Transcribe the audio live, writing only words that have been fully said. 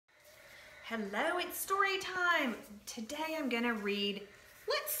Hello, it's story time. Today I'm gonna read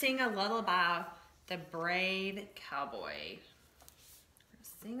Let's Sing a Lullaby, The Brave Cowboy.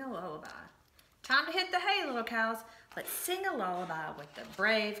 Sing a lullaby. Time to hit the hay, little cows. Let's sing a lullaby with the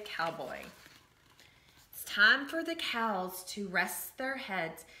brave cowboy. It's time for the cows to rest their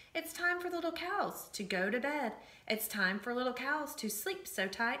heads. It's time for little cows to go to bed. It's time for little cows to sleep so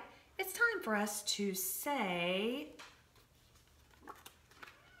tight. It's time for us to say,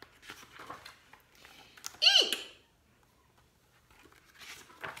 eek!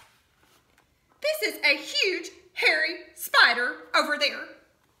 This is a huge, hairy spider over there.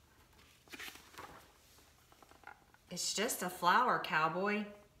 It's just a flower, cowboy.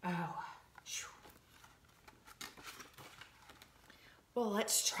 Oh. Well,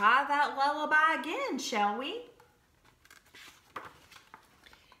 let's try that lullaby again, shall we?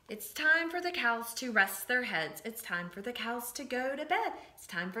 It's time for the cows to rest their heads. It's time for the cows to go to bed. It's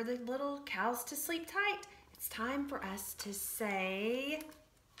time for the little cows to sleep tight. It's time for us to say,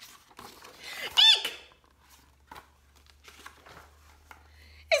 eek!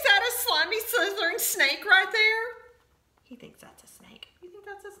 Is that a slimy, slithering snake right there? He thinks that's a snake. You think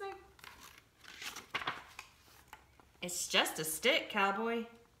that's a snake? It's just a stick, cowboy.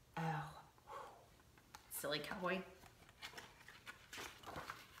 Oh, silly cowboy.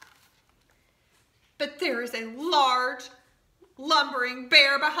 But there is a large, lumbering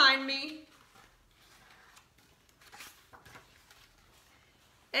bear behind me.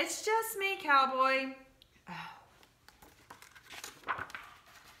 It's just me, cowboy. Oh.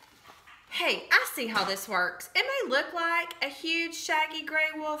 Hey, I see how this works. It may look like a huge, shaggy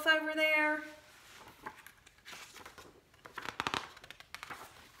gray wolf over there.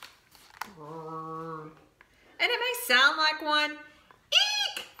 And it may sound like one.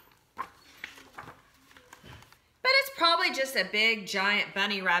 Eek! But it's probably just a big, giant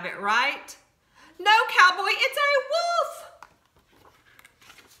bunny rabbit, right? No, cowboy, it's a wolf!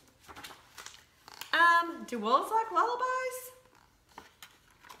 Do wolves like lullabies?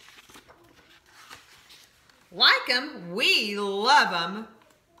 Like them? We love them.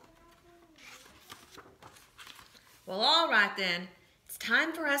 Well, all right then. It's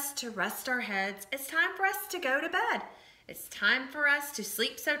time for us to rest our heads. It's time for us to go to bed. It's time for us to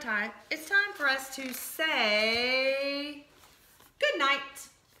sleep so tight. It's time for us to say good night.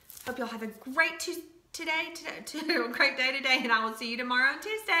 Hope you'll have a great day today, and I will see you tomorrow on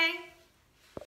Tuesday.